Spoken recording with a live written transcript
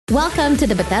Welcome to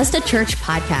the Bethesda Church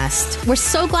Podcast. We're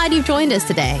so glad you've joined us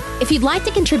today. If you'd like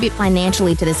to contribute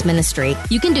financially to this ministry,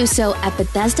 you can do so at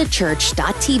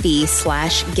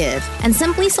BethesdaChurch.tv/give and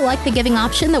simply select the giving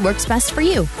option that works best for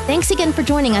you. Thanks again for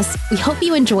joining us. We hope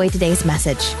you enjoy today's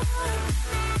message.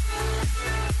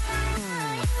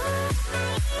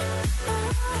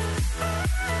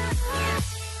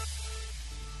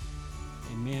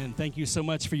 Amen. Thank you so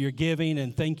much for your giving,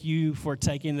 and thank you for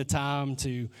taking the time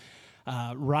to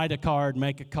write a card,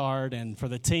 make a card, and for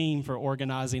the team for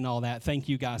organizing all that. Thank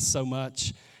you guys so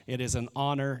much. It is an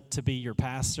honor to be your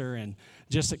pastor, and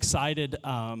just excited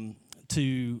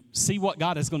to see what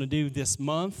God is going to do this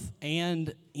month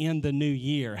and in the new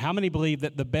year. How many believe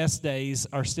that the best days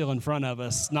are still in front of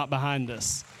us, not behind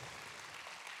us?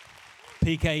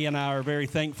 PK and I are very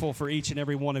thankful for each and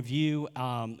every one of you,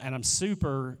 and I'm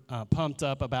super pumped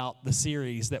up about the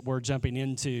series that we're jumping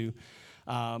into.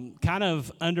 Kind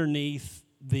of underneath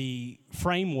the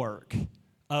framework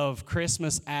of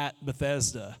Christmas at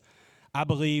Bethesda. I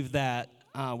believe that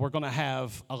we're going to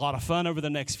have a lot of fun over the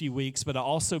next few weeks, but I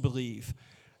also believe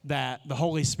that the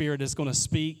Holy Spirit is going to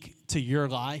speak to your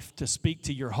life, to speak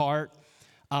to your heart.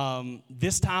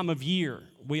 This time of year,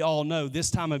 we all know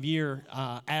this time of year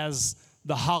as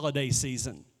the holiday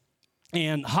season.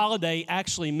 And holiday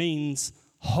actually means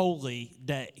holy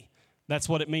day. That's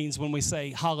what it means when we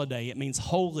say holiday. It means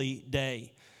holy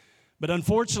day. But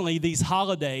unfortunately, these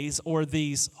holidays or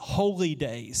these holy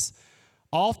days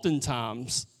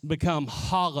oftentimes become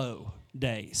hollow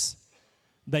days.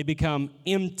 They become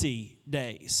empty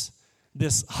days.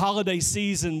 This holiday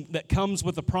season that comes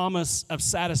with the promise of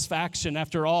satisfaction,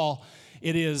 after all,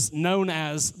 it is known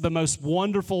as the most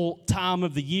wonderful time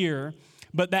of the year,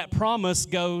 but that promise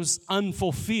goes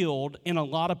unfulfilled in a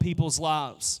lot of people's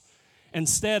lives.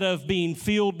 Instead of being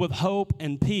filled with hope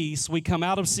and peace, we come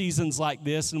out of seasons like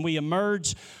this and we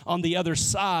emerge on the other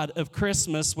side of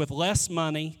Christmas with less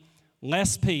money,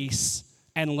 less peace,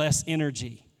 and less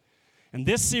energy. And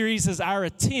this series is our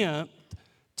attempt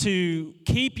to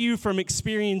keep you from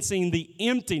experiencing the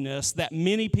emptiness that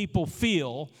many people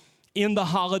feel in the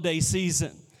holiday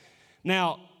season.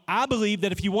 Now, I believe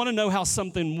that if you want to know how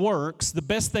something works, the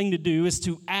best thing to do is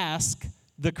to ask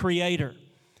the Creator.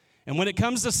 And when it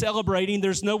comes to celebrating,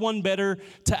 there's no one better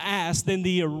to ask than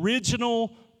the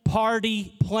original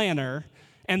party planner.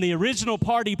 And the original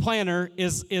party planner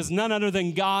is none other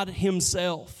than God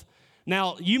himself.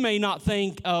 Now, you may not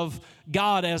think of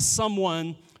God as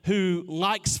someone who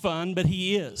likes fun, but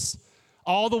he is.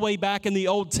 All the way back in the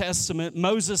Old Testament,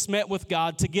 Moses met with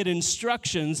God to get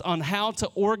instructions on how to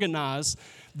organize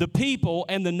the people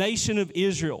and the nation of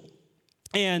Israel.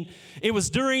 And it was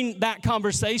during that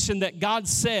conversation that God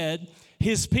said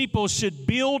his people should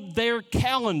build their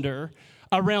calendar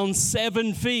around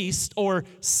 7 feasts or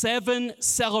 7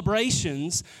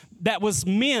 celebrations that was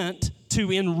meant to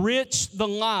enrich the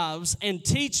lives and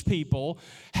teach people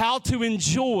how to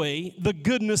enjoy the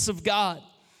goodness of God.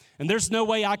 And there's no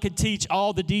way I could teach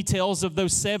all the details of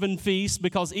those 7 feasts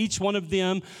because each one of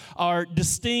them are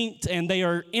distinct and they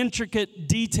are intricate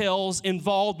details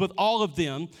involved with all of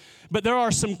them. But there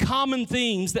are some common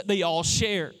themes that they all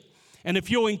share. And if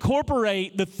you'll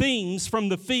incorporate the themes from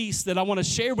the feast that I want to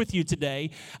share with you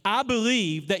today, I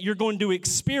believe that you're going to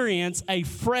experience a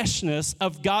freshness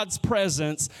of God's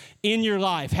presence in your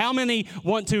life. How many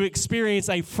want to experience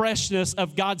a freshness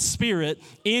of God's Spirit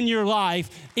in your life,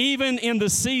 even in the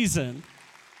season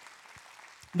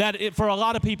that for a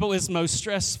lot of people is most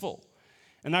stressful?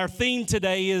 And our theme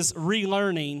today is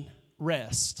relearning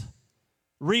rest.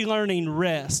 Relearning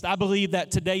rest. I believe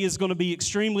that today is going to be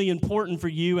extremely important for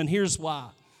you, and here's why.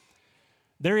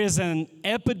 There is an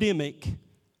epidemic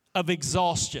of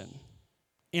exhaustion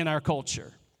in our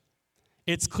culture.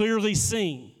 It's clearly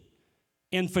seen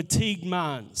in fatigued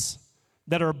minds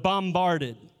that are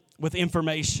bombarded with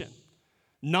information,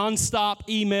 nonstop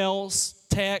emails,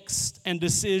 texts, and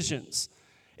decisions.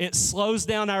 It slows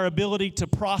down our ability to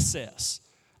process.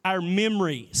 Our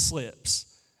memory slips.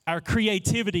 Our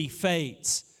creativity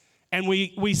fades, and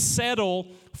we settle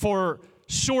for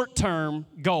short-term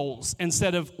goals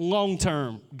instead of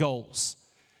long-term goals.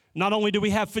 Not only do we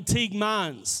have fatigued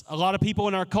minds, a lot of people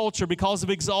in our culture, because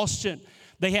of exhaustion,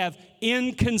 they have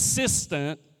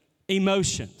inconsistent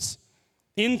emotions.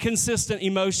 Inconsistent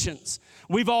emotions.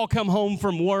 We've all come home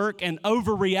from work and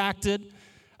overreacted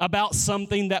about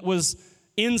something that was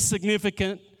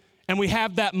insignificant, and we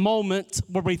have that moment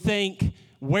where we think,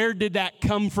 where did that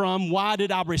come from? Why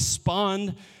did I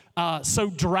respond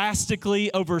so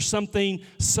drastically over something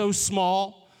so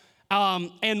small?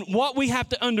 And what we have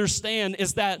to understand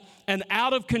is that an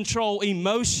out-of-control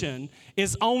emotion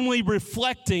is only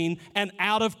reflecting an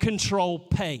out-of-control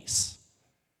pace.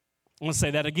 I'm going to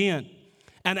say that again.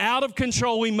 An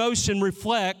out-of-control emotion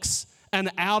reflects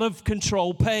an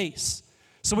out-of-control pace.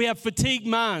 So we have fatigued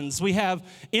minds. We have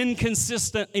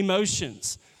inconsistent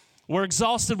emotions. We're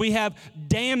exhausted. We have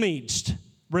damaged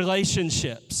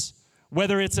relationships,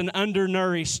 whether it's an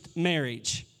undernourished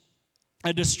marriage,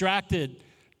 a distracted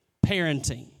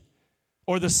parenting,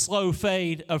 or the slow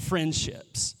fade of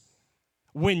friendships.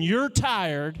 When you're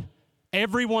tired,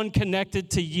 everyone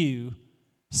connected to you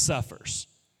suffers.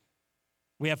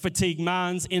 We have fatigued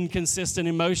minds, inconsistent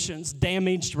emotions,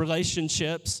 damaged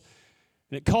relationships,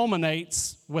 and it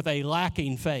culminates with a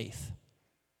lacking faith.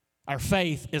 Our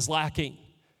faith is lacking.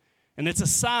 And it's a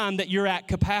sign that you're at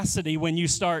capacity when you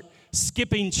start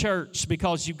skipping church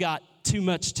because you've got too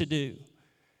much to do.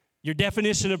 Your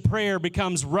definition of prayer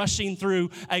becomes rushing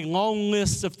through a long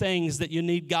list of things that you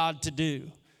need God to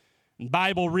do. And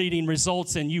Bible reading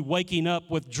results in you waking up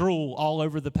with drool all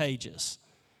over the pages.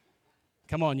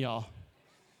 Come on, y'all.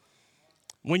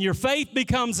 When your faith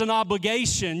becomes an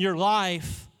obligation, your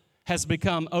life has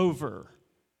become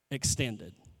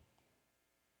overextended.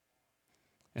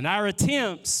 And our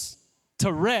attempts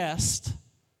to rest,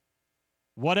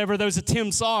 whatever those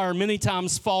attempts are, many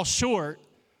times fall short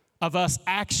of us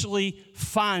actually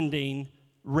finding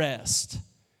rest.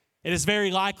 It is very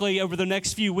likely over the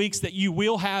next few weeks that you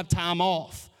will have time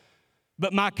off.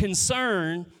 But my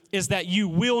concern is that you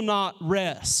will not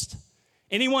rest.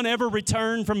 Anyone ever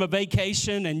returned from a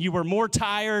vacation and you were more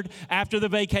tired after the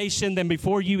vacation than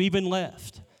before you even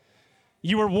left?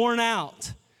 You were worn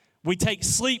out. We take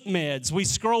sleep meds, we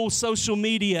scroll social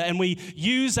media, and we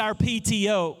use our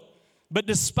PTO. But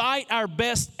despite our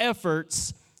best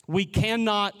efforts, we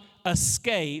cannot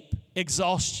escape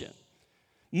exhaustion,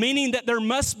 meaning that there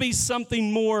must be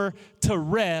something more to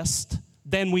rest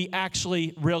than we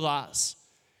actually realize.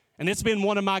 And it's been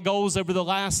one of my goals over the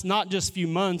last not just few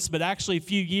months, but actually a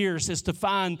few years, is to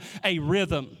find a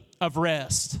rhythm of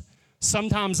rest.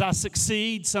 Sometimes I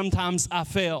succeed, sometimes I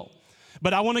fail.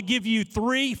 But I want to give you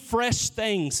 3 fresh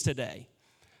things today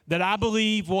that I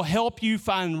believe will help you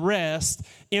find rest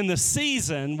in the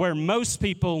season where most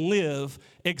people live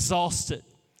exhausted.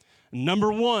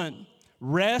 Number 1,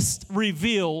 rest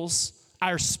reveals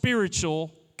our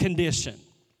spiritual condition.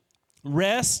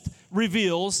 Rest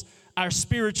reveals our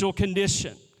spiritual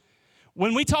condition.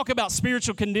 When we talk about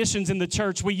spiritual conditions in the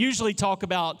church, we usually talk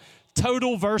about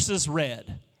total versus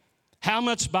read. How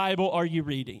much Bible are you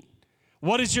reading?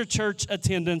 What does your church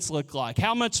attendance look like?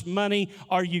 How much money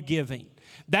are you giving?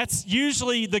 That's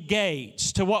usually the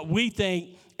gauge to what we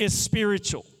think is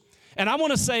spiritual. And I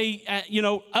want to say,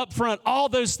 up front, all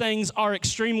those things are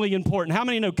extremely important. How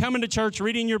many know coming to church,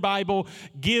 reading your Bible,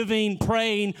 giving,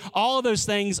 praying, all of those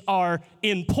things are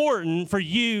important for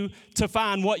you to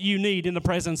find what you need in the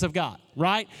presence of God,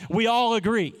 right? We all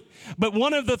agree. But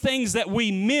one of the things that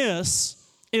we miss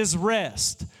is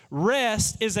rest.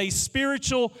 Rest is a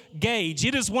spiritual gauge.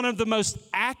 It is one of the most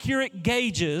accurate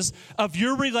gauges of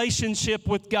your relationship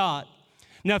with God.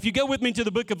 Now, if you go with me to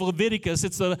the book of Leviticus,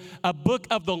 it's a book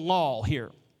of the law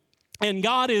here. And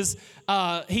God is,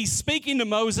 he's speaking to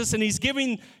Moses, and he's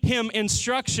giving him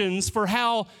instructions for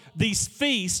how these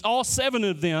feasts, all 7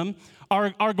 of them,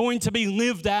 are going to be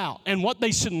lived out and what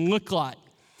they should look like.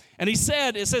 And it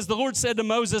says, the Lord said to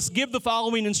Moses, give the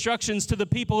following instructions to the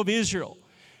people of Israel.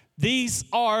 These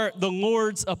are the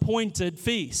Lord's appointed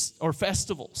feasts or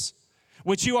festivals,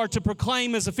 which you are to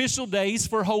proclaim as official days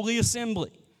for holy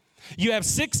assembly. You have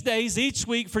 6 days each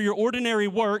week for your ordinary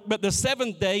work, but the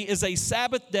 7th day is a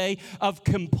Sabbath day of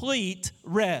complete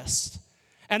rest,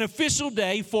 an official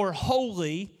day for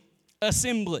holy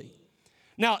assembly.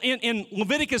 Now, in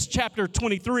Leviticus chapter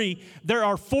 23, there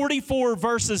are 44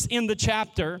 verses in the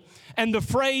chapter, and the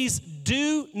phrase,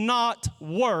 do not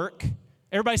work,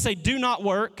 everybody say, do not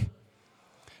work.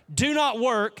 Do not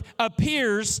work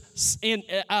appears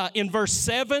in verse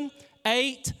 7,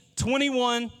 8,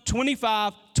 21,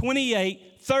 25, 28,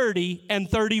 30, and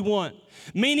 31,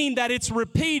 meaning that it's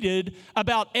repeated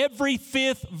about every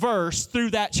 5th verse through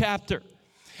that chapter.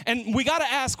 And we got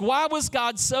to ask, why was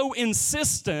God so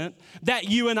insistent that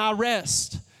you and I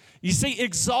rest? You see,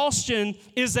 exhaustion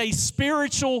is a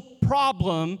spiritual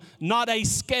problem, not a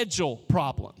schedule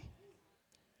problem.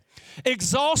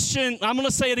 Exhaustion, I'm going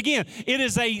to say it again, it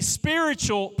is a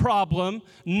spiritual problem,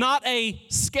 not a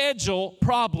schedule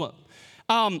problem.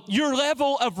 Your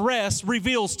level of rest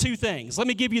reveals 2 things. Let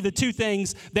me give you the 2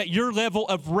 things that your level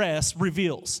of rest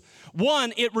reveals.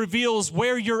 1, it reveals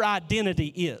where your identity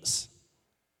is.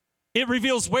 It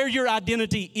reveals where your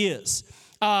identity is.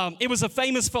 It was a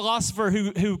famous philosopher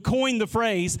who coined the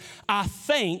phrase, I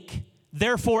think,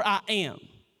 therefore I am.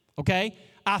 Okay?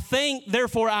 I think,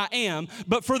 therefore I am.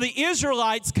 But for the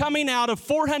Israelites coming out of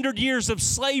 400 years of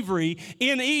slavery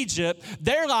in Egypt,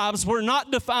 their lives were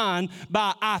not defined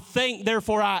by I think,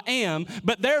 therefore I am,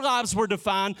 but their lives were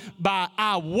defined by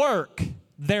I work,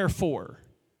 therefore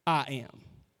I am.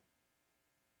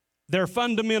 Their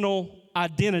fundamental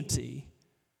identity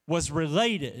was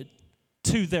related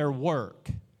to their work.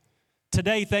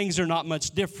 Today, things are not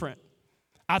much different.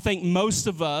 I think most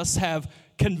of us have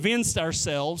convinced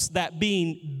ourselves that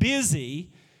being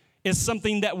busy is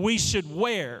something that we should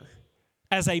wear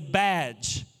as a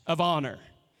badge of honor.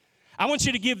 I want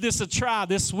you to give this a try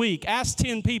this week. Ask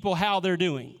 10 people how they're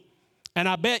doing. And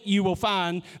I bet you will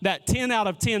find that 10 out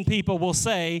of 10 people will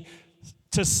say,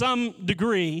 to some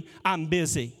degree, I'm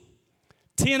busy.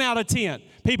 10 out of 10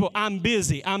 people, I'm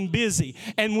busy, I'm busy.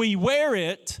 And we wear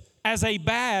it as a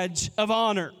badge of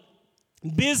honor.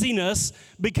 Busyness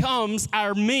becomes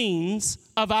our means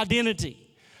of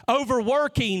identity.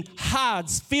 Overworking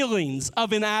hides feelings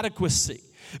of inadequacy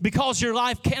because your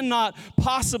life cannot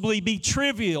possibly be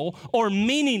trivial or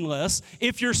meaningless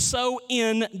if you're so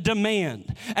in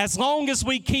demand. As long as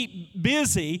we keep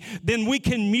busy, then we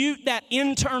can mute that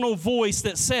internal voice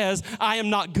that says, I am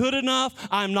not good enough,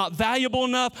 I am not valuable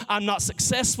enough, I'm not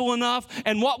successful enough.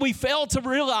 And what we fail to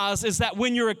realize is that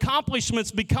when your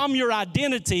accomplishments become your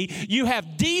identity, you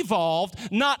have devolved,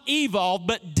 not evolved,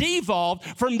 but devolved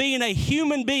from being a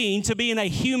human being to being a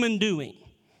human doing.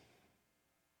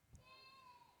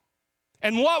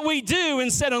 And what we do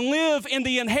instead of live in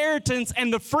the inheritance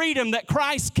and the freedom that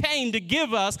Christ came to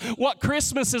give us, what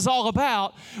Christmas is all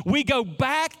about, we go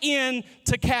back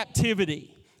into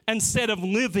captivity instead of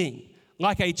living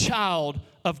like a child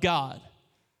of God.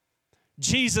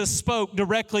 Jesus spoke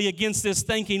directly against this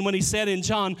thinking when he said in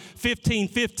John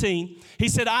 15:15, he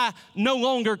said, I no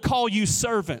longer call you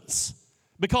servants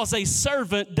because a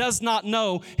servant does not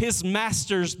know his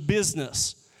master's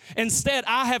business. Instead,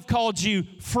 I have called you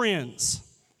friends.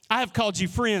 I have called you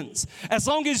friends. As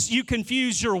long as you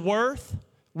confuse your worth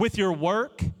with your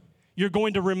work, you're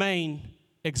going to remain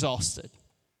exhausted.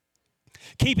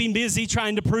 Keeping busy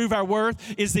trying to prove our worth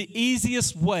is the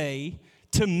easiest way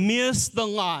to miss the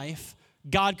life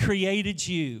God created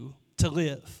you to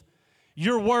live.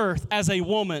 Your worth as a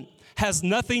woman has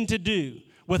nothing to do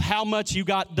with how much you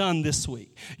got done this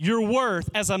week. Your worth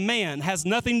as a man has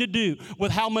nothing to do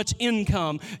with how much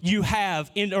income you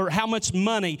have or how much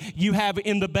money you have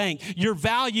in the bank. Your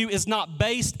value is not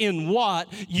based in what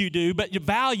you do, but your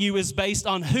value is based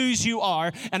on whose you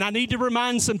are. And I need to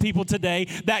remind some people today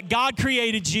that God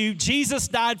created you. Jesus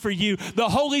died for you. The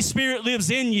Holy Spirit lives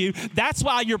in you. That's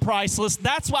why you're priceless.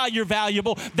 That's why you're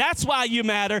valuable. That's why you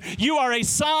matter. You are a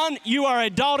son. You are a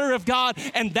daughter of God.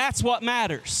 And that's what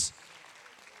matters.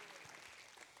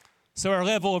 So our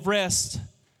level of rest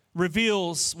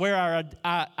reveals where our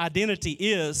identity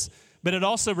is, but it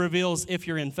also reveals if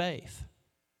you're in faith.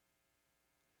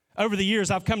 Over the years,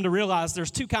 I've come to realize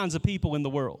there's two kinds of people in the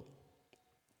world.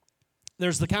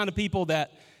 There's the kind of people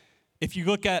that if you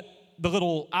look at the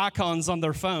little icons on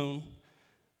their phone,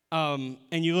 and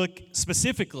you look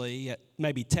specifically at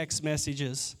maybe text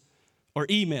messages or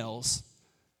emails,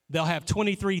 they'll have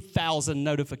 23,000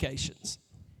 notifications.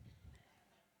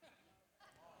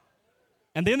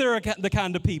 And then there are the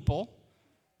kind of people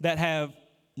that have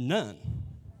none.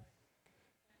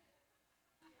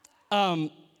 And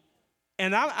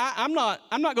I'm not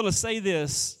going to say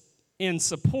this in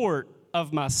support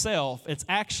of myself. It's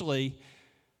actually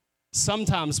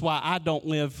sometimes why I don't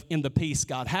live in the peace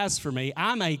God has for me.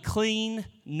 I'm a clean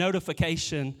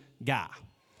notification guy.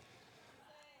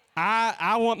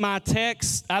 I want my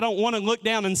text. I don't want to look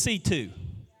down and see 2.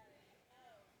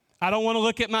 I don't want to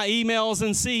look at my emails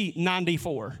and see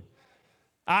 94.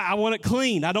 I want it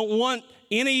clean. I don't want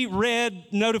any red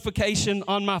notification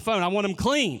on my phone. I want them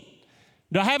clean.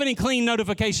 Do I have any clean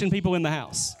notification people in the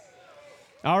house?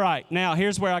 All right, now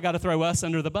here's where I got to throw us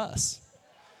under the bus.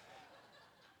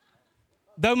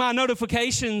 Though my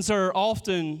notifications are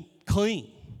often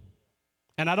clean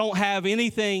and I don't have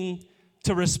anything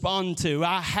to respond to,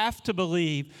 I have to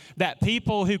believe that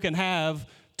people who can have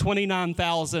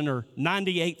 29,000 or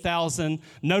 98,000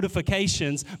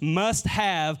 notifications must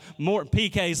have more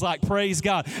PKs like praise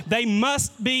God. They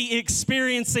must be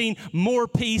experiencing more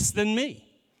peace than me.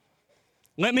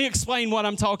 Let me explain what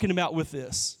I'm talking about with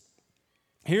this.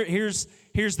 Here's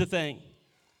the thing.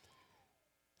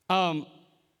 While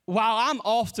I'm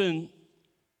often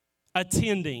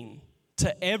attending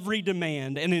to every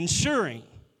demand and ensuring,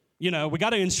 we got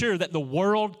to ensure that the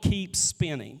world keeps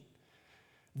spinning.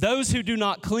 Those who do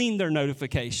not clean their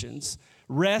notifications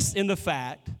rest in the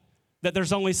fact that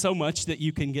there's only so much that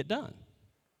you can get done.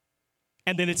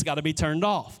 And then it's got to be turned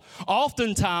off.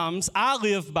 Oftentimes, I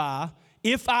live by,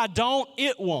 if I don't,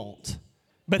 it won't.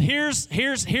 But here's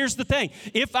the thing.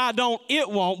 If I don't, it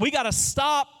won't. We got to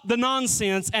stop the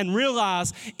nonsense and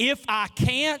realize if I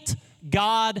can't,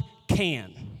 God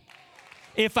can.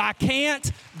 If I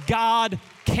can't, God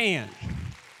can.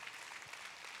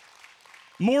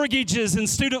 Mortgages and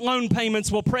student loan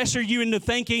payments will pressure you into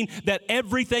thinking that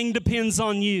everything depends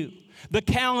on you. The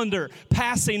calendar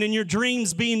passing and your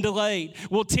dreams being delayed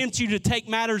will tempt you to take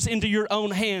matters into your own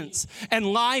hands. And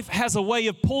life has a way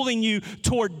of pulling you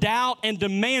toward doubt and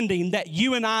demanding that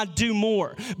you and I do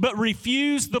more. But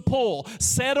refuse the pull.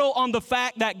 Settle on the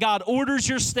fact that God orders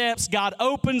your steps, God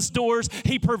opens doors,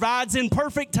 He provides in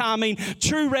perfect timing.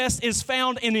 True rest is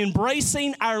found in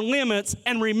embracing our limits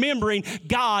and remembering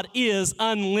God is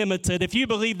unlimited. If you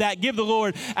believe that, give the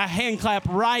Lord a hand clap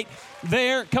right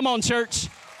there. Come on, church.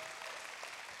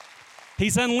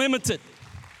 He's unlimited.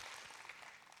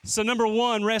 So number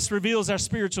one, rest reveals our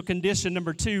spiritual condition.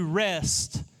 Number two,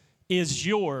 rest is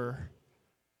your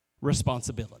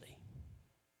responsibility.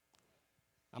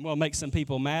 I'm going to make some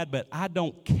people mad, but I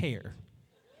don't care.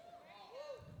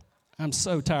 I'm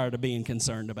so tired of being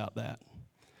concerned about that.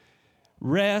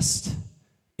 Rest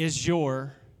is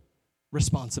your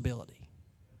responsibility.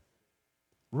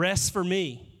 Rest for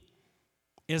me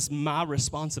is my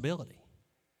responsibility.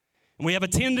 We have a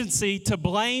tendency to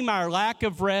blame our lack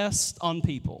of rest on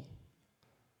people.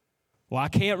 Well, I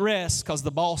can't rest because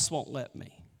the boss won't let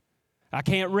me. I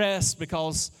can't rest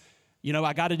because,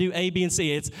 I got to do A, B, and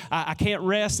C. I can't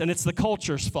rest, and it's the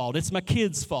culture's fault. It's my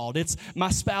kids' fault. It's my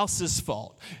spouse's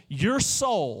fault. Your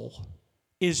soul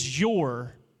is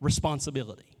your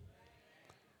responsibility.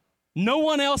 No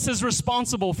one else is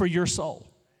responsible for your soul.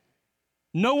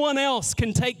 No one else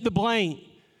can take the blame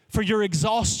for your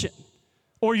exhaustion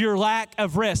or your lack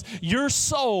of rest. Your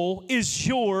soul is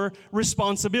your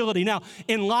responsibility. Now,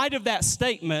 in light of that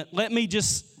statement, let me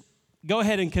just go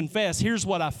ahead and confess. Here's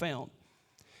what I found.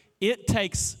 It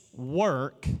takes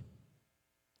work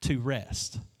to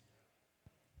rest.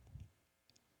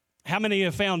 How many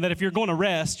have found that if you're going to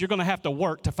rest, you're going to have to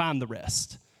work to find the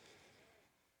rest?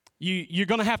 You're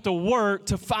going to have to work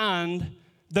to find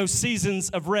those seasons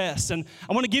of rest. And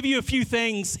I want to give you a few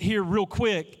things here real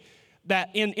quick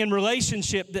that in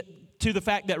relationship to the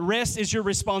fact that rest is your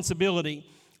responsibility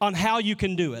on how you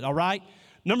can do it, all right?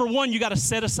 Number one, you got to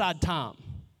set aside time.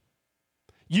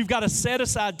 You've got to set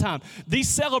aside time. These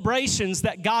celebrations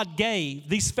that God gave,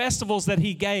 these festivals that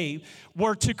He gave,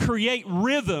 were to create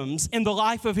rhythms in the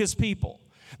life of His people.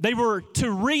 They were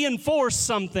to reinforce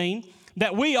something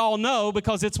that we all know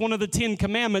because it's one of the 10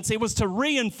 Commandments. It was to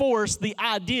reinforce the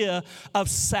idea of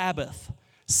Sabbath.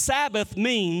 Sabbath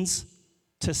means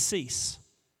to cease,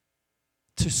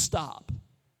 to stop,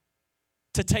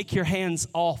 to take your hands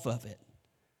off of it.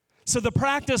 So the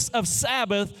practice of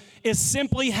Sabbath is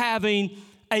simply having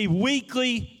a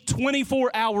weekly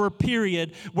 24-hour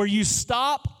period where you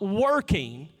stop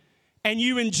working and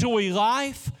you enjoy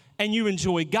life and you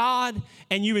enjoy God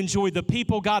and you enjoy the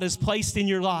people God has placed in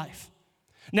your life.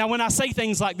 Now, when I say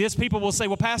things like this, people will say,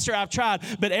 well, Pastor, I've tried,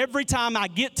 but every time I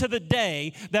get to the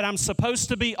day that I'm supposed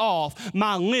to be off,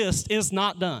 my list is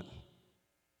not done.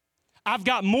 I've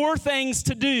got more things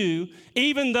to do,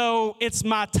 even though it's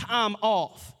my time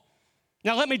off.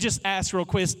 Now, let me just ask real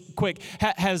quick,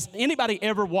 has anybody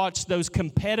ever watched those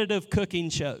competitive cooking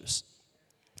shows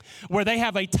where they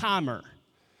have a timer?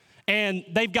 And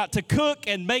they've got to cook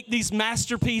and make these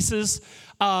masterpieces,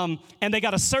 and they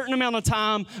got a certain amount of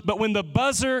time. But when the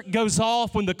buzzer goes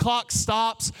off, when the clock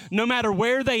stops, no matter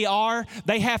where they are,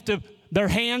 their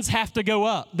hands have to go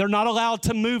up. They're not allowed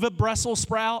to move a Brussels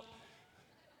sprout.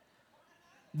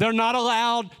 They're not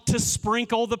allowed to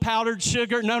sprinkle the powdered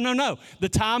sugar. No. The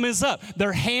time is up.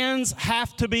 Their hands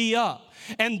have to be up.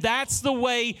 And that's the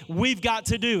way we've got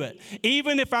to do it.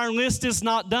 Even if our list is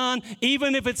not done,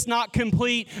 even if it's not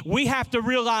complete, we have to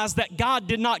realize that God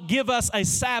did not give us a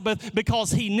Sabbath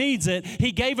because He needs it.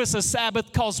 He gave us a Sabbath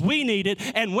because we need it.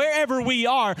 And wherever we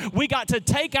are, we got to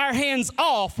take our hands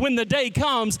off when the day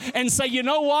comes and say, you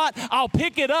know what? I'll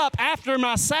pick it up after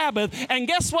my Sabbath. And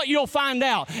guess what you'll find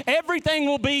out? Everything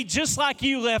will be just like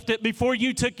you left it before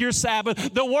you took your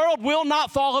Sabbath. The world will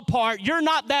not fall apart. You're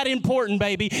not that important,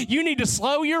 baby. You need to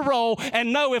slow your roll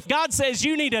and know if God says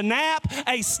you need a nap,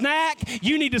 a snack,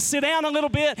 you need to sit down a little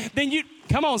bit, then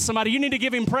come on somebody, you need to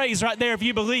give Him praise right there if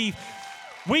you believe.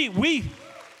 We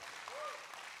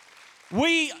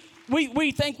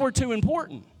think we're too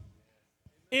important.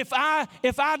 If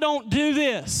I don't do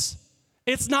this,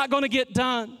 It's not going to get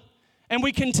done. And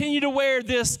we continue to wear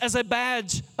this as a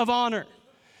badge of honor.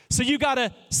 So you got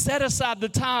to set aside the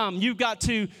time. You've got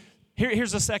to,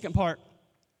 here's the second part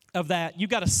of that. You've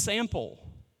got to sample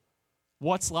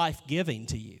what's life-giving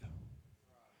to you.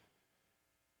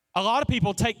 A lot of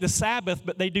people take the Sabbath,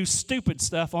 but they do stupid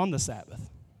stuff on the Sabbath.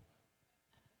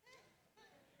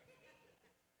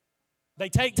 They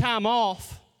take time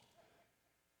off,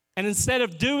 and instead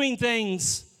of doing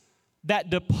things that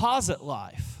deposit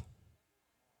life,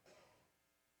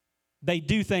 they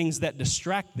do things that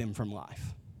distract them from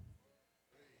life.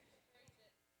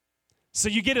 So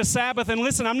you get a Sabbath, and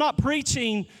listen, I'm not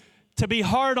preaching to be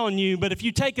hard on you, but if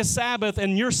you take a Sabbath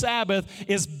and your Sabbath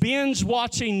is binge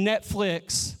watching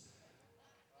Netflix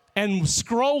and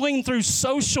scrolling through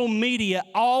social media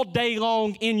all day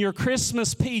long in your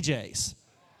Christmas PJs,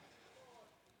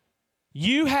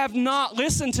 you have not,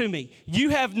 listen to me, you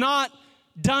have not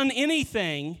done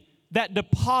anything that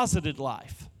deposited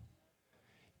life.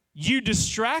 You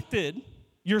distracted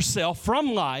yourself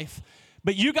from life,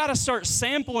 but you got to start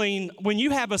sampling when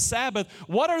you have a Sabbath,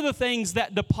 what are the things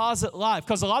that deposit life?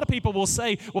 Because a lot of people will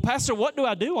say, well, Pastor, what do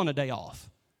I do on a day off?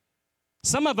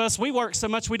 Some of us, we work so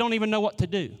much we don't even know what to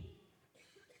do.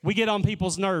 We get on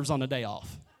people's nerves on a day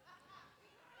off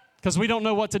because we don't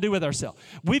know what to do with ourselves.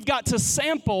 We've got to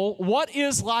sample what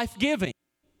is life-giving.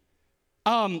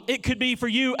 It could be for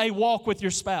you a walk with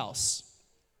your spouse.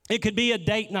 It could be a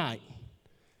date night.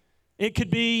 It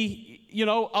could be, a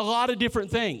lot of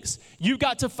different things. You've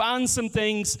got to find some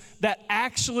things that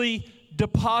actually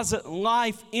deposit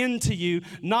life into you,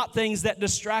 not things that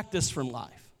distract us from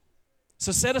life.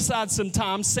 So set aside some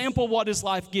time, sample what is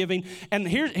life-giving, and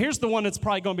here's the one that's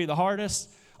probably going to be the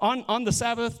hardest. On the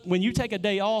Sabbath, when you take a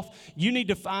day off, you need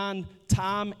to find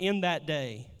time in that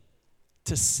day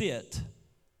to sit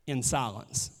in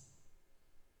silence.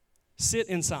 Sit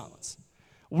in silence.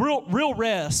 Real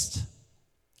rest,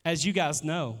 as you guys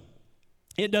know,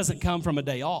 it doesn't come from a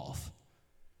day off.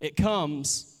 It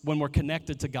comes when we're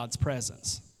connected to God's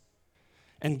presence.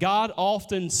 And God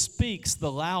often speaks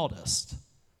the loudest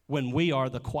when we are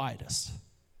the quietest.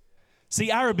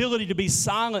 See, our ability to be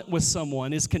silent with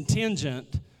someone is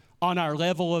contingent on our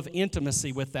level of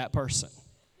intimacy with that person.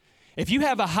 If you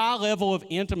have a high level of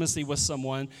intimacy with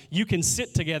someone, you can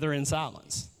sit together in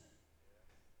silence.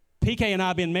 PK and I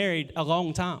have been married a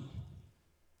long time.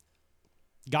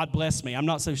 God bless me. I'm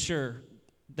not so sure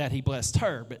that he blessed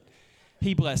her, but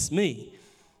he blessed me.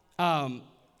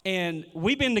 And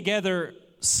we've been together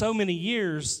so many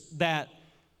years that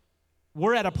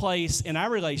we're at a place in our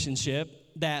relationship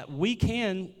that we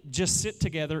can just sit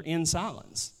together in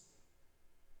silence.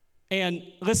 And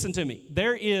listen to me,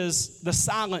 there is the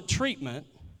silent treatment,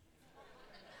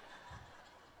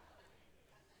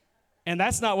 and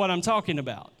that's not what I'm talking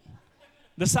about.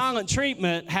 The silent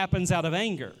treatment happens out of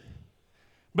anger,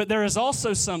 but there is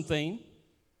also something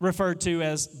referred to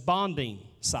as bonding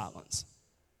silence.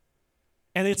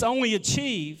 And it's only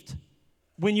achieved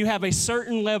when you have a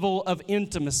certain level of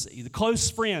intimacy, the close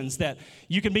friends that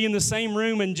you can be in the same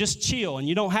room and just chill, and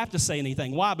you don't have to say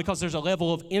anything. Why? Because there's a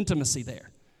level of intimacy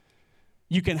there.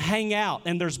 You can hang out,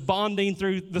 and there's bonding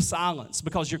through the silence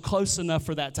because you're close enough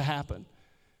for that to happen.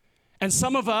 And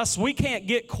some of us, we can't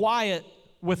get quiet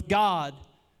with God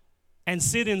and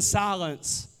sit in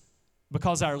silence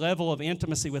because our level of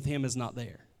intimacy with Him is not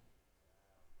there.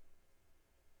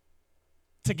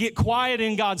 To get quiet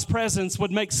in God's presence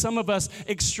would make some of us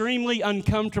extremely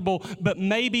uncomfortable, but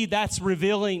maybe that's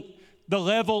revealing the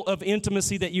level of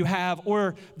intimacy that you have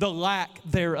or the lack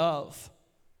thereof.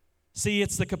 See,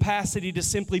 it's the capacity to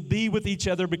simply be with each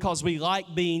other because we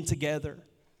like being together.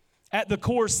 At the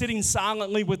core, sitting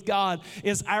silently with God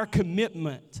is our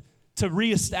commitment to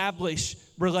reestablish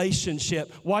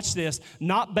relationship. Watch this,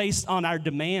 not based on our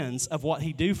demands of what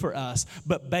He do for us,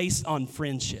 but based on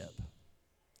friendship.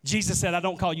 Jesus said, I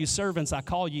don't call you servants, I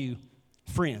call you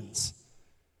friends.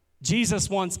 Jesus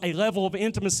wants a level of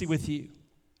intimacy with you.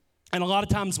 And a lot of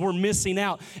times we're missing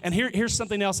out. And here's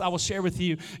something else I will share with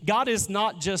you. God is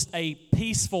not just a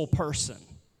peaceful person.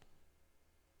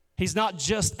 He's not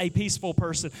just a peaceful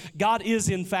person. God is,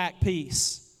 in fact,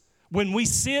 peace. When we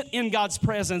sit in God's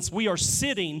presence, we are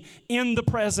sitting in the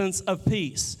presence of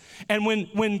peace. And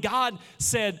when God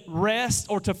said rest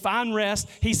or to find rest,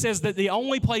 He says that the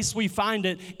only place we find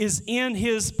it is in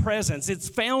His presence. It's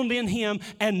found in Him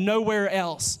and nowhere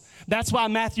else. That's why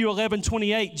Matthew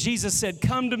 11:28, Jesus said,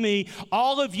 come to me,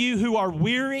 all of you who are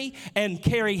weary and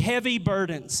carry heavy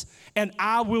burdens, and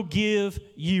I will give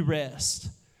you rest.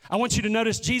 I want you to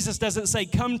notice Jesus doesn't say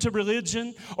come to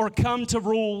religion or come to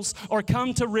rules or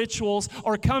come to rituals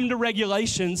or come to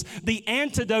regulations. The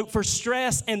antidote for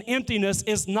stress and emptiness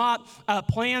is not a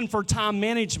plan for time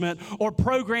management or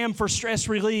program for stress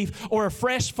relief or a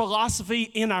fresh philosophy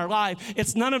in our life.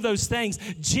 It's none of those things.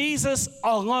 Jesus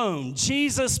alone,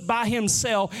 Jesus by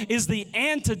himself is the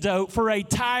antidote for a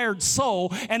tired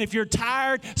soul. And if you're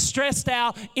tired, stressed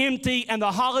out, empty, and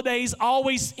the holidays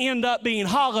always end up being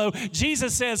hollow,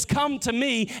 Jesus says, come to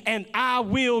me and I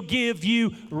will give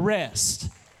you rest.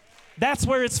 That's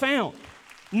where it's found.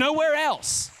 Nowhere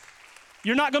else.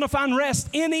 You're not going to find rest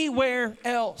anywhere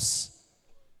else.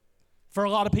 For a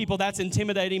lot of people, that's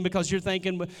intimidating because you're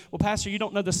thinking, well, Pastor, you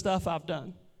don't know the stuff I've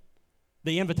done.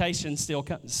 The invitation still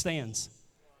stands.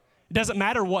 It doesn't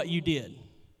matter what you did.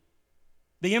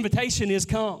 The invitation is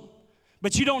come.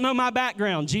 But you don't know my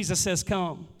background. Jesus says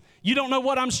come. You don't know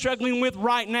what I'm struggling with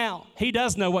right now. He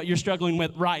does know what you're struggling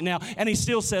with right now, and he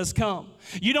still says, come.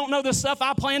 You don't know the stuff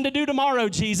I plan to do tomorrow,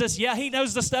 Jesus. Yeah, he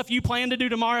knows the stuff you plan to do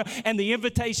tomorrow, and the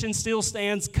invitation still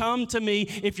stands. Come to me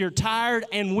if you're tired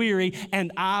and weary,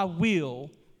 and I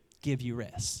will give you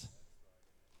rest.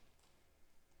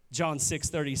 John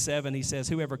 6:37, he says,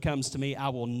 whoever comes to me, I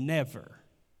will never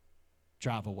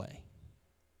drive away.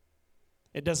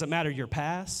 It doesn't matter your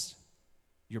past,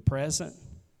 your present,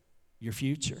 your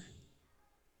future.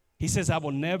 He says, I will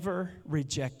never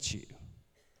reject you.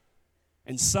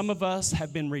 And some of us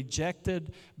have been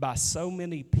rejected by so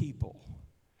many people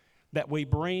that we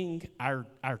bring our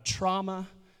trauma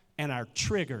and our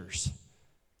triggers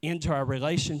into our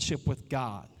relationship with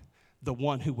God, the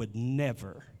one who would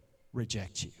never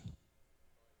reject you.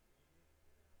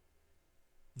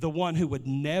 The one who would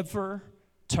never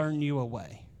turn you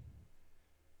away.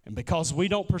 And because we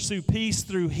don't pursue peace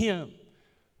through him,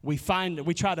 we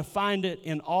try to find it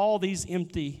in all these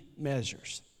empty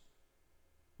measures.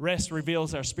 Rest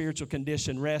reveals our spiritual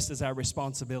condition. Rest is our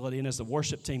responsibility. And as the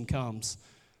worship team comes,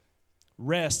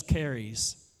 rest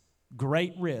carries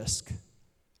great risk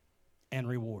and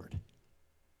reward.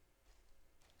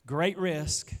 Great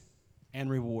risk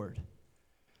and reward.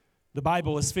 The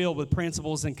Bible is filled with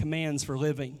principles and commands for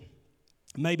living.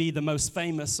 Maybe the most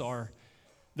famous are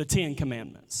the 10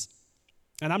 Commandments.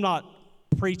 And I'm not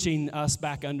preaching us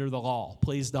back under the law.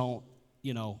 Please don't,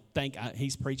 think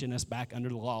he's preaching us back under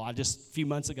the law. I just a few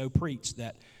months ago preached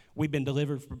that we've been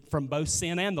delivered from both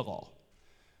sin and the law.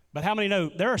 But how many know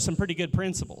there are some pretty good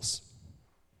principles?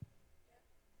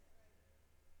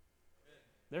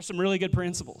 There's some really good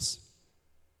principles.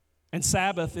 And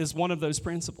Sabbath is one of those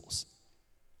principles.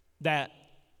 That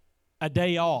a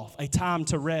day off, a time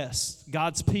to rest,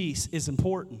 God's peace is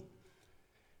important.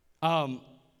 And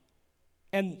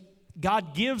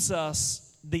God gives us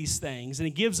these things, and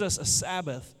he gives us a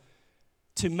Sabbath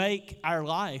to make our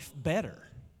life better,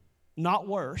 not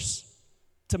worse,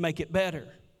 to make it better.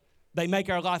 They make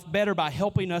our life better by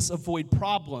helping us avoid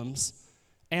problems,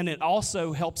 and it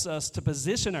also helps us to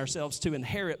position ourselves to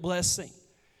inherit blessing.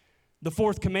 The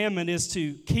fourth commandment is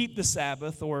to keep the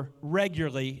Sabbath or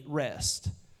regularly rest.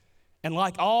 And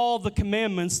like all the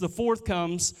commandments, the fourth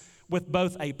comes with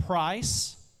both a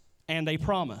price and a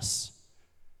promise.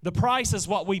 The price is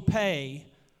what we pay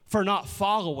for not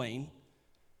following,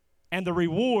 and the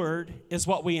reward is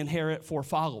what we inherit for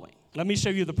following. Let me show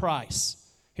you the price.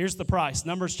 Here's the price,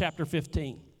 Numbers chapter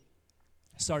 15,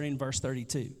 starting in verse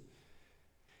 32.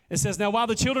 It says, now while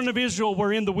the children of Israel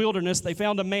were in the wilderness, they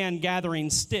found a man gathering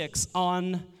sticks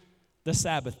on the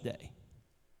Sabbath day.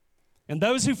 And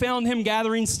those who found him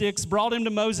gathering sticks brought him to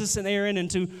Moses and Aaron and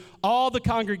to all the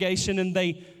congregation, and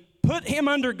they put him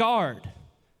under guard,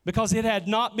 because it had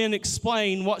not been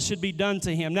explained what should be done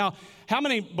to him. Now, how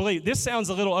many believe this sounds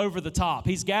a little over the top?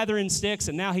 He's gathering sticks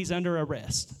and now he's under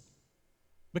arrest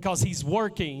because he's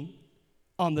working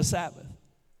on the Sabbath.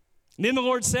 And then the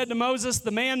Lord said to Moses, the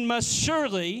man must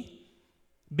surely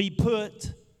be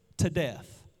put to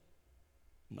death.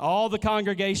 And all the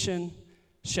congregation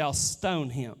shall stone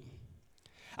him.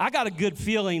 I got a good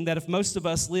feeling that if most of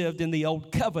us lived in the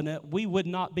old covenant, we would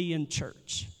not be in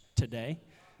church today,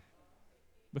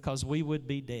 because we would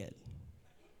be dead.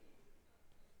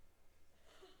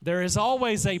 There is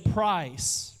always a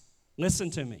price.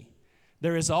 Listen to me.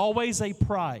 There is always a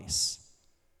price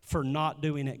for not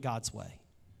doing it God's way.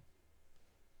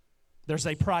 There's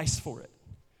a price for it.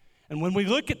 And when we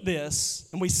look at this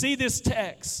and we see this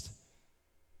text,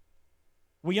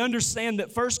 we understand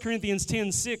that 1 Corinthians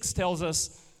 10:6 tells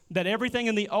us that everything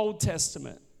in the Old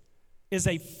Testament is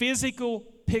a physical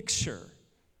picture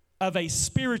of a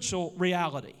spiritual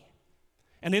reality.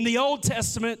 And in the Old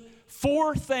Testament,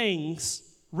 4 things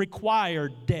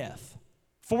required death.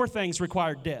 4 things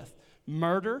required death: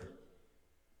 murder,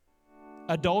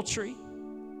 adultery,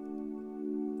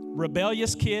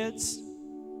 rebellious kids.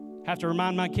 Have to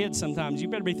remind my kids sometimes, you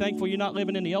better be thankful you're not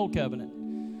living in the old covenant.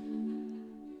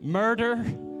 Murder,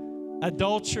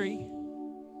 adultery,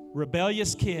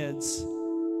 rebellious kids,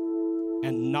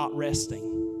 and not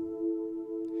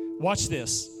resting. Watch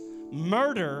this.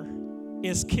 Murder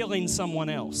is killing someone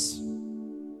else.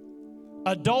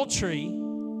 Adultery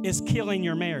is killing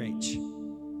your marriage.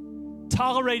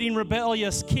 Tolerating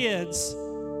rebellious kids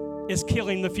is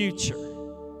killing the future.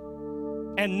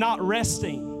 And not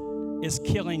resting is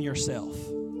killing yourself.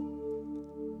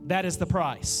 That is the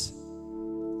price.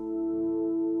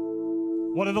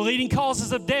 One of the leading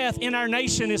causes of death in our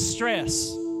nation is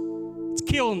stress. It's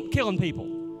killing people.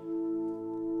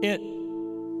 It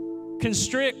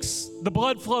constricts the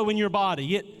blood flow in your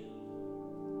body. It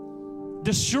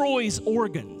destroys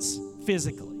organs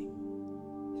physically.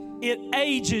 It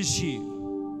ages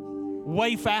you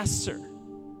way faster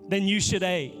than you should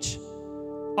age.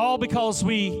 All because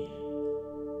we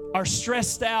are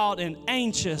stressed out and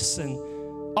anxious and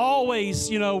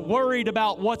always, worried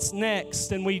about what's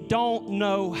next, and we don't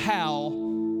know how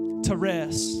to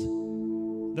rest.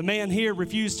 The man here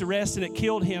refused to rest, and it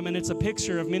killed him, and it's a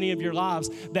picture of many of your lives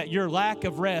that your lack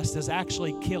of rest is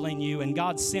actually killing you, and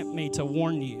God sent me to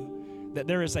warn you that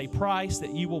there is a price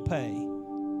that you will pay.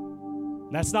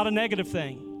 That's not a negative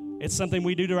thing. It's something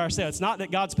we do to ourselves. It's not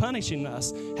that God's punishing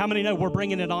us. How many know we're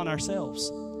bringing it on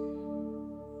ourselves?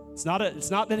 It's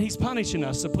not that he's punishing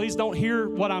us, so please don't hear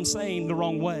what I'm saying the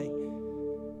wrong way.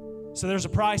 So there's a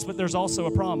price, but there's also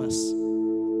a promise.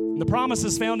 The promise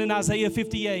is found in Isaiah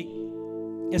 58.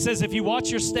 It says, if you watch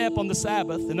your step on the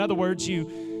Sabbath, in other words,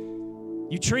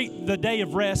 you treat the day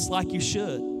of rest like you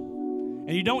should,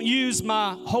 and you don't use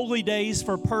my holy days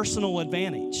for personal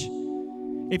advantage.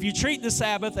 If you treat the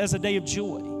Sabbath as a day of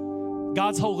joy,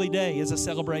 God's holy day is a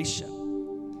celebration.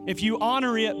 If you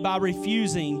honor it by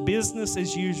refusing business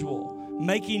as usual,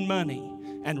 making money,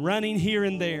 and running here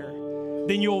and there,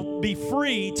 then you'll be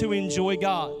free to enjoy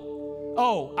God.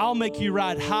 Oh, I'll make you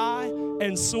ride high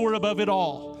and soar above it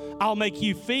all. I'll make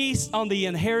you feast on the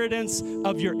inheritance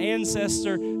of your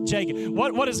ancestor Jacob.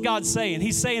 What is God saying?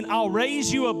 He's saying, I'll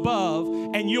raise you above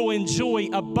and you'll enjoy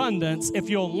abundance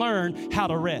if you'll learn how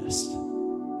to rest.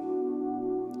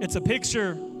 It's a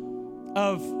picture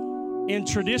of, in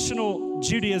traditional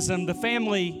Judaism, the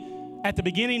family at the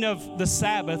beginning of the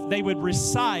Sabbath, they would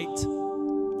recite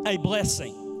a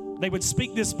blessing. They would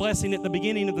speak this blessing at the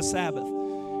beginning of the Sabbath.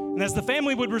 And as the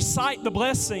family would recite the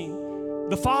blessing,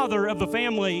 the father of the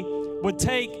family would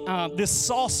take this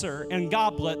saucer and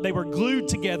goblet. They were glued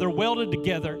together, welded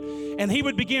together, and he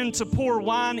would begin to pour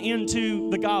wine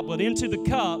into the goblet, into the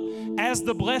cup, as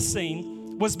the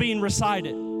blessing was being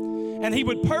recited. And he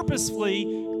would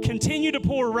purposefully continue to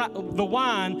pour the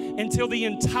wine until the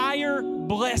entire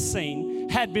blessing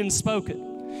had been spoken.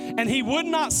 And he would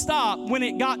not stop when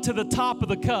it got to the top of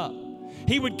the cup.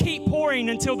 He would keep pouring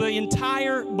until the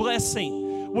entire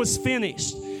blessing was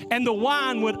finished. And the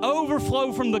wine would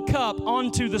overflow from the cup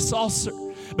onto the saucer.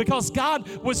 Because God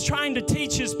was trying to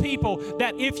teach his people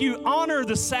that if you honor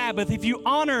the Sabbath, if you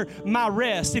honor my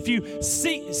rest, if you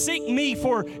seek me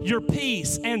for your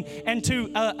peace and to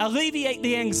alleviate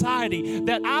the anxiety,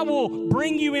 that I will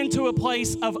bring you into a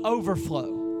place of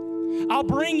overflow. I'll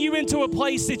bring you into a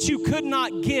place that you could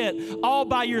not get all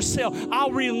by yourself.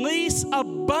 I'll release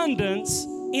abundance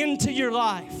into your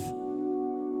life.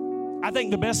 I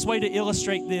think the best way to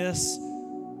illustrate this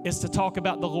is to talk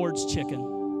about the Lord's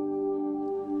chicken.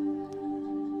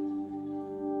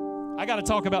 I got to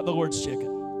talk about the Lord's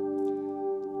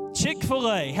chicken.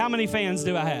 Chick-fil-A, how many fans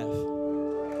do I have?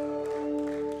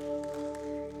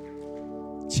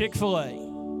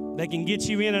 Chick-fil-A, they can get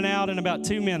you in and out in about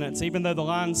 2 minutes, even though the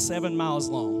line's 7 miles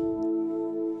long.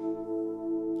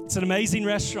 It's an amazing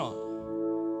restaurant.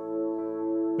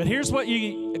 But here's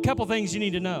a couple things you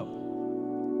need to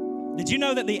know. Did you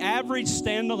know that the average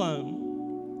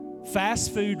standalone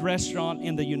fast food restaurant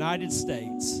in the United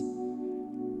States,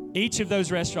 each of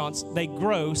those restaurants, they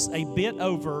gross a bit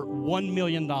over $1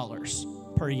 million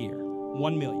per year.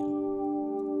 1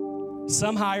 million.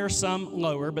 Some higher, some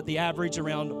lower, but the average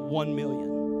around 1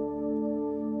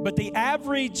 million. But the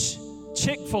average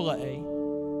Chick-fil-A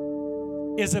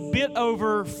is a bit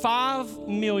over 5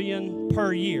 million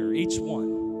per year, each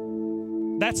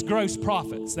one. That's gross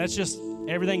profits. That's just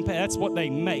everything. That's what they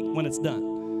make when it's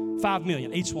done. 5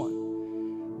 million, each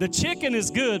one. The chicken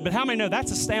is good, but how many know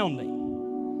that's astounding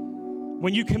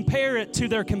when you compare it to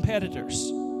their competitors?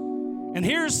 And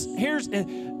here's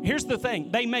the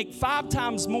thing. They make 5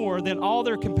 times more than all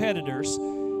their competitors.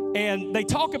 And they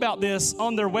talk about this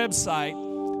on their website.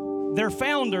 their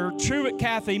founder, Truett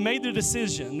Cathy, made the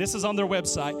decision, this is on their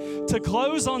website, to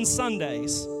close on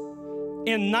Sundays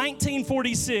in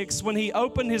 1946 when he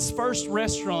opened his first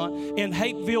restaurant in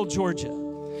Hapeville, Georgia.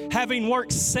 Having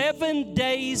worked 7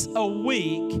 days a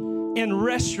week in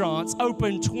restaurants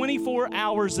open 24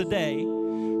 hours a day,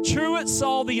 Truett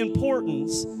saw the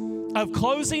importance of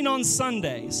closing on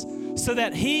Sundays so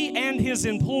that he and his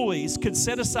employees could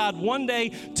set aside one day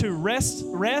to rest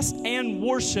and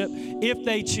worship if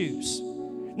they choose.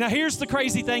 Now, here's the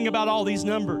crazy thing about all these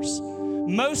numbers.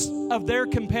 Most of their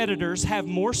competitors have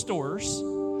more stores.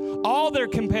 All their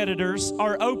competitors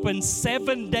are open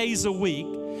 7 days a week.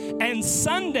 And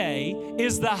Sunday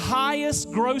is the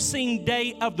highest grossing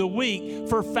day of the week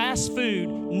for fast food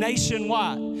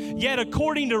nationwide. Yet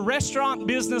according to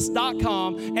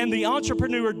restaurantbusiness.com and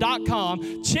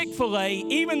theentrepreneur.com, Chick-fil-A,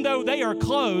 even though they are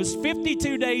closed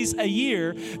 52 days a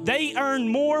year, they earn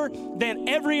more than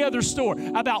every other store,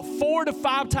 about 4 to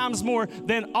 5 times more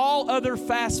than all other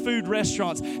fast food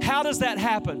restaurants. How does that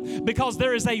happen? Because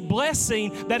there is a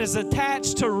blessing that is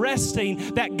attached to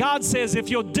resting that God says, if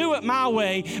you'll do it my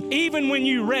way, even when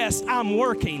you rest, I'm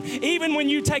working. Even when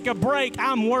you take a break,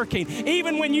 I'm working.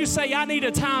 Even when you say, I need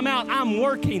a timeout, I'm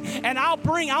working. And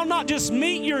I'll not just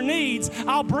meet your needs,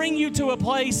 I'll bring you to a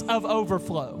place of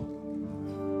overflow.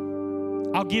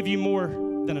 I'll give you more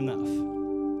than enough.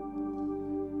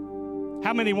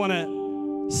 How many want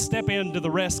to step into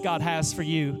the rest God has for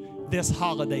you this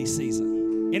holiday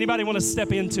season? Anybody want to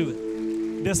step into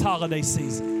it this holiday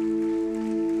season?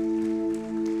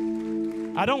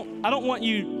 I don't want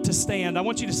you to stand. I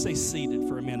want you to stay seated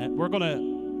for a minute. We're going to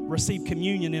receive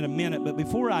communion in a minute, but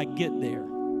before I get there,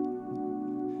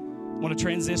 I want to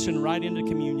transition right into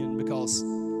communion because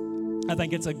I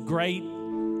think it's a great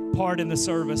part in the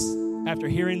service after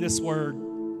hearing this word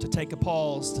to take a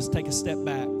pause, to take a step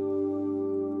back.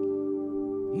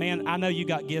 Man, I know you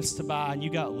got gifts to buy and you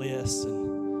got lists,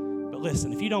 but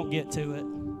listen, if you don't get to it,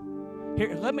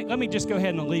 here, let me just go ahead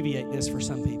and alleviate this for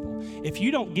some people. If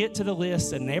you don't get to the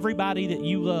list and everybody that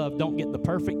you love don't get the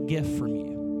perfect gift from you,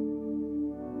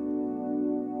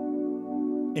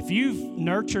 if you've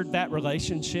nurtured that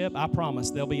relationship, I promise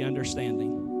there'll be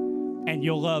understanding and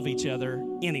you'll love each other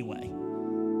anyway.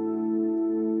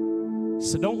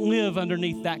 So don't live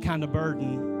underneath that kind of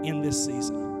burden in this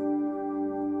season.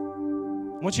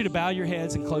 I want you to bow your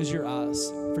heads and close your eyes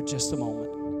for just a moment.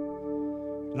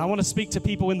 And I want to speak to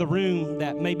people in the room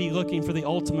that may be looking for the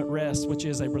ultimate rest, which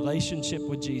is a relationship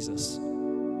with Jesus.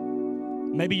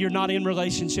 Maybe you're not in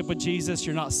relationship with Jesus.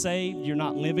 You're not saved. You're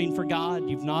not living for God.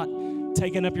 You've not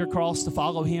taken up your cross to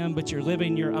follow Him, but you're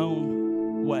living your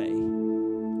own way,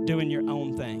 doing your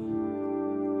own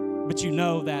thing. But you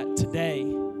know that today,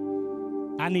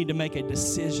 I need to make a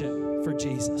decision for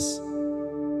Jesus.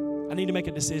 I need to make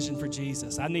a decision for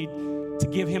Jesus. I need to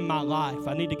give Him my life.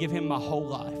 I need to give Him my whole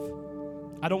life.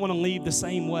 I don't want to leave the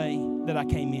same way that I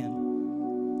came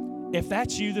in. If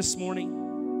that's you this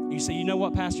morning, you say, you know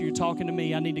what, Pastor, you're talking to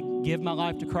me. I need to give my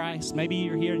life to Christ. Maybe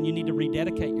you're here and you need to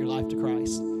rededicate your life to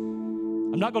Christ.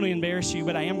 I'm not going to embarrass you,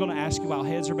 but I am going to ask you while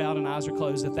heads are bowed and eyes are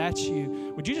closed, if that's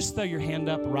you, would you just throw your hand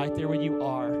up right there where you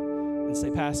are and say,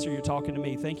 Pastor, you're talking to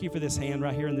me. Thank you for this hand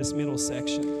right here in this middle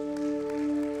section.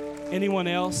 Anyone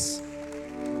else?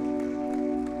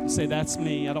 You say, that's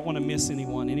me. I don't want to miss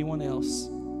anyone. Anyone else?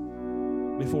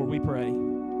 Before we pray.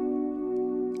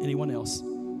 Anyone else?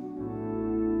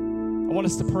 I want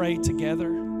us to pray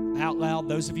together out loud.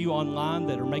 Those of you online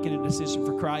that are making a decision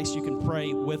for Christ, you can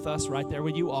pray with us right there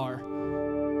where you are.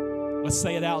 Let's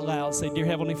say it out loud. Say, Dear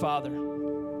Heavenly Father,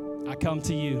 I come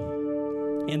to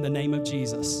you in the name of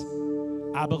Jesus.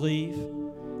 I believe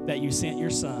that you sent your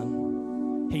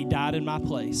Son. He died in my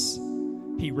place.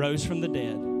 He rose from the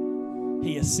dead.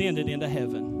 He ascended into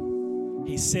heaven.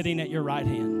 He's sitting at your right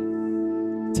hand.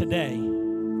 Today,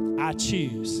 I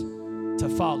choose to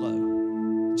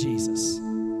follow Jesus.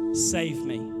 Save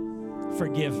me.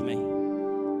 Forgive me.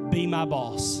 Be my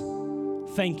boss.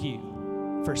 Thank you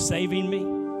for saving me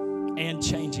and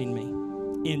changing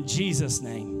me. In Jesus'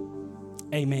 name,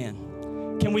 amen.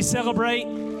 Can we celebrate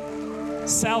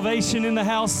salvation in the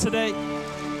house today?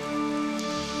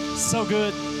 So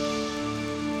good.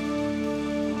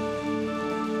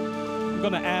 I'm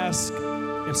going to ask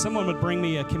if someone would bring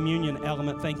me a communion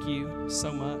element. Thank you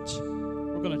so much.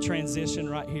 We're going to transition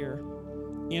right here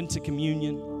into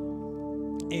communion.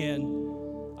 And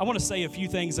I want to say a few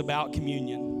things about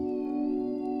communion.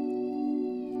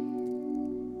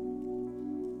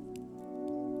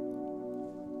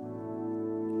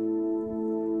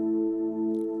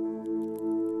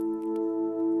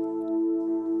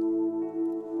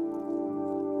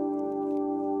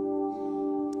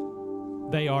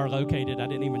 They are located. I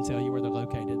didn't even tell you where they're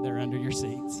located. They're under your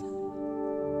seats.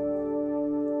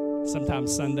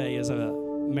 Sometimes Sunday is a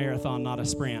marathon, not a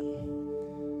sprint.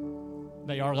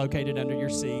 They are located under your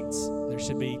seats. There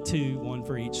should be 2, 1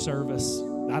 for each service.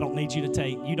 I don't need you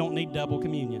don't need double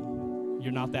communion.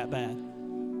 You're not that bad.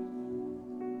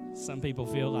 Some people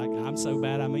feel like I'm so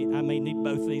bad I may need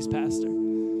both these, Pastor.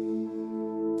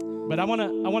 But I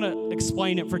want to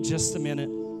explain it for just a minute.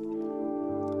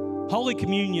 Holy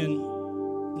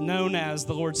Communion, known as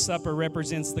the Lord's Supper,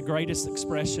 represents the greatest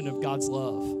expression of God's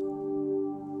love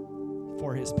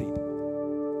for his people.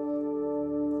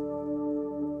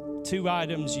 2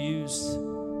 items used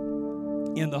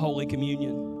in the Holy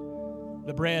Communion.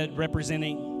 The bread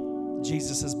representing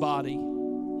Jesus' body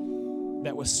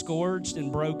that was scourged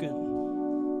and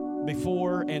broken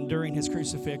before and during his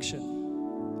crucifixion.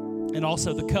 And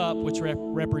also the cup, which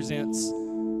represents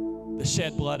the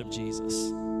shed blood of Jesus.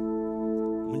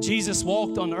 When Jesus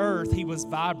walked on earth, he was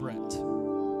vibrant.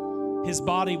 His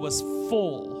body was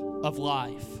full of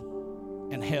life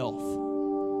and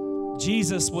health.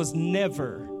 Jesus was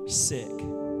never sick.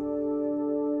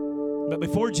 But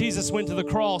before Jesus went to the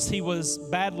cross, he was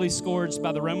badly scourged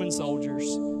by the Roman soldiers.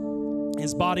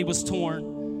 His body was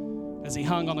torn as he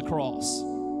hung on the cross.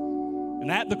 And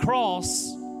at the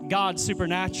cross, God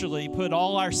supernaturally put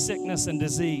all our sickness and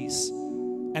disease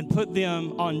and put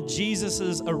them on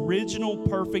Jesus' original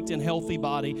perfect and healthy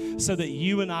body so that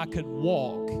you and I could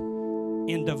walk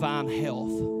in divine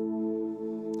health.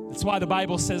 That's why the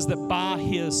Bible says that by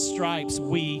his stripes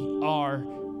we are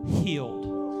healed.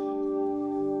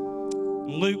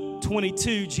 In Luke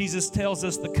 22, Jesus tells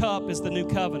us the cup is the new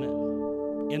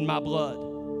covenant in my blood.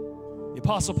 The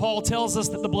Apostle Paul tells us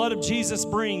that the blood of Jesus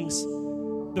brings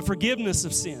the forgiveness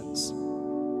of sins.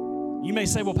 You may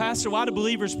say, well, Pastor, why do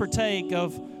believers partake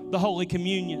of the Holy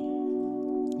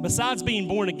Communion? Besides being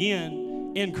born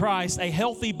again in Christ, a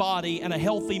healthy body and a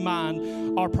healthy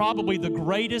mind are probably the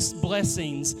greatest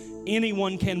blessings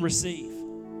anyone can receive.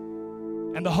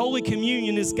 And the Holy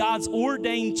Communion is God's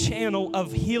ordained channel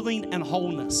of healing and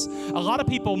wholeness. A lot of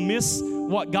people miss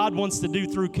what God wants to do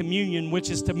through communion, which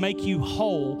is to make you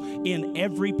whole in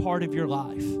every part of your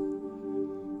life.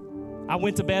 I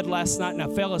went to bed last night and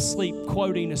I fell asleep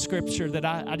quoting a scripture that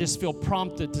I just feel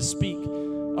prompted to speak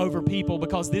over people,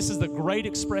 because this is the great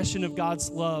expression of God's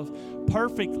love.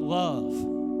 Perfect love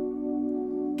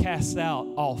casts out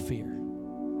all fear.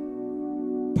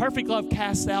 Perfect love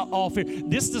casts out all fear.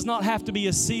 This does not have to be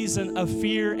a season of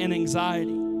fear and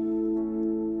anxiety.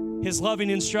 His loving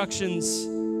instructions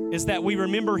is that we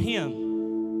remember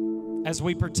him as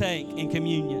we partake in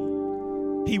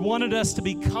communion. He wanted us to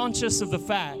be conscious of the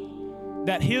fact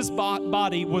that his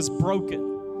body was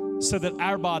broken so that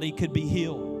our body could be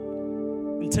healed.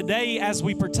 And today, as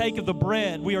we partake of the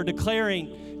bread, we are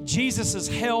declaring Jesus'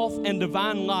 health and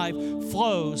divine life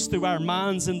flows through our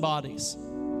minds and bodies.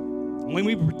 When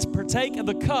we partake of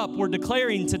the cup, we're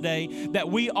declaring today that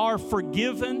we are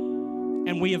forgiven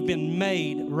and we have been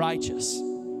made righteous.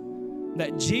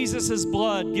 That Jesus'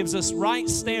 blood gives us right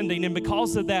standing, and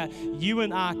because of that, you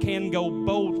and I can go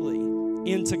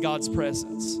boldly into God's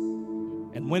presence.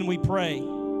 And when we pray,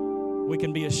 we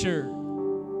can be assured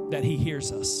that he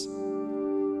hears us.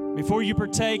 Before you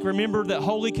partake, remember that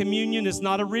Holy Communion is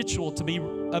not a ritual to be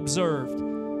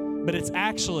observed, but it's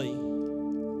actually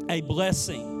a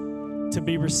blessing to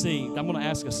be received. I'm going to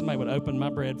ask if somebody would open my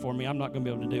bread for me. I'm not going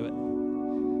to be able to do it.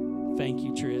 Thank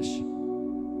you, Trish.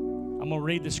 I'm going to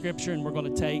read the scripture and we're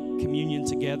going to take communion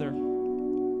together.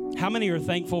 How many are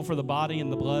thankful for the body and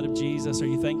the blood of Jesus? Are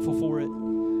you thankful for it?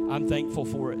 I'm thankful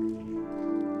for it.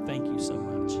 Thank you so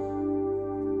much.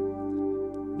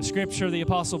 The scripture the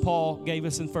Apostle Paul gave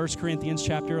us in 1 Corinthians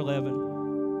chapter 11,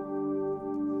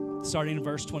 starting in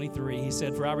verse 23, he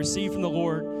said, "For I received from the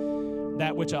Lord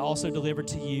that which I also delivered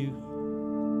to you,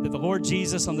 that the Lord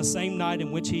Jesus, on the same night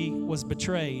in which he was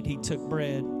betrayed, he took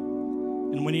bread.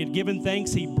 And when he had given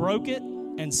thanks, he broke it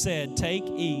and said, 'Take,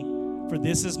 eat, for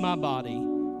this is my body,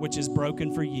 which is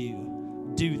broken for you.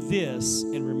 Do this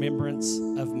in remembrance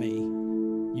of me.'"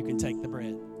 You can take the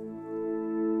bread.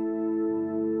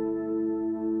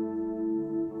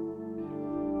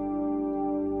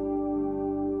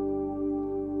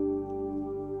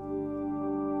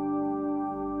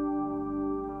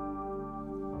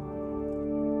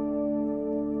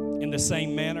 In the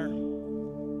same manner,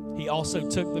 he also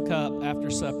took the cup after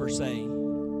supper, saying,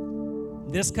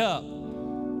 "This cup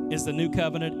is the new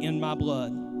covenant in my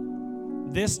blood.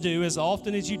 This do as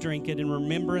often as you drink it in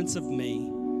remembrance of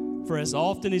me. For as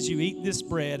often as you eat this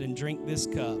bread and drink this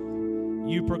cup,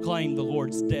 you proclaim the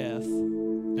Lord's death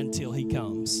until he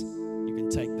comes." You can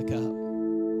take the cup.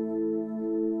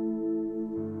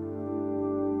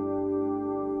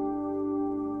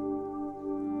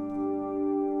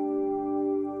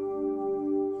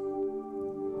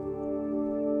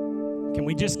 Can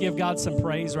we just give God some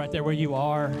praise right there where you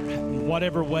are, in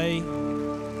whatever way?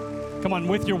 Come on,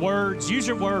 with your words, use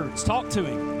your words, talk to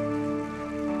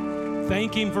Him.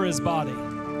 Thank Him for His body.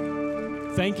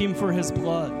 Thank Him for His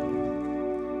blood.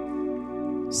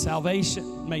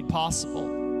 Salvation made possible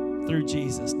through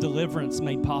Jesus. Deliverance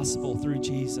made possible through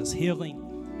Jesus.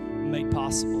 Healing made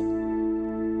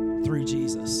possible through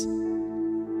Jesus.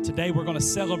 Today we're going to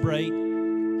celebrate.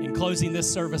 In closing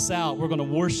this service out, we're going to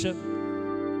worship.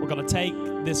 We're going to take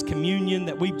this communion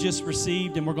that we've just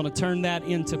received and we're going to turn that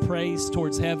into praise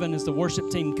towards heaven as the worship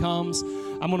team comes.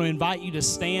 I'm going to invite you to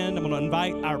stand. I'm going to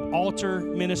invite our altar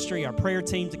ministry, our prayer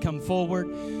team to come forward.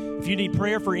 If you need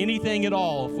prayer for anything at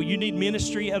all, if you need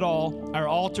ministry at all, our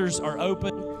altars are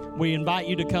open. We invite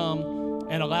you to come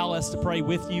and allow us to pray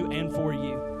with you and for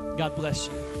you. God bless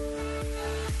you.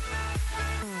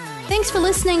 Thanks for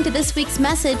listening to this week's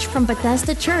message from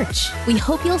Bethesda Church. We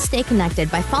hope you'll stay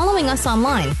connected by following us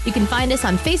online. You can find us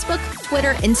on Facebook,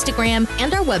 Twitter, Instagram,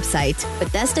 and our website,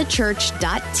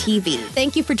 BethesdaChurch.tv.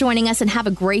 Thank you for joining us and have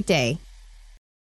a great day.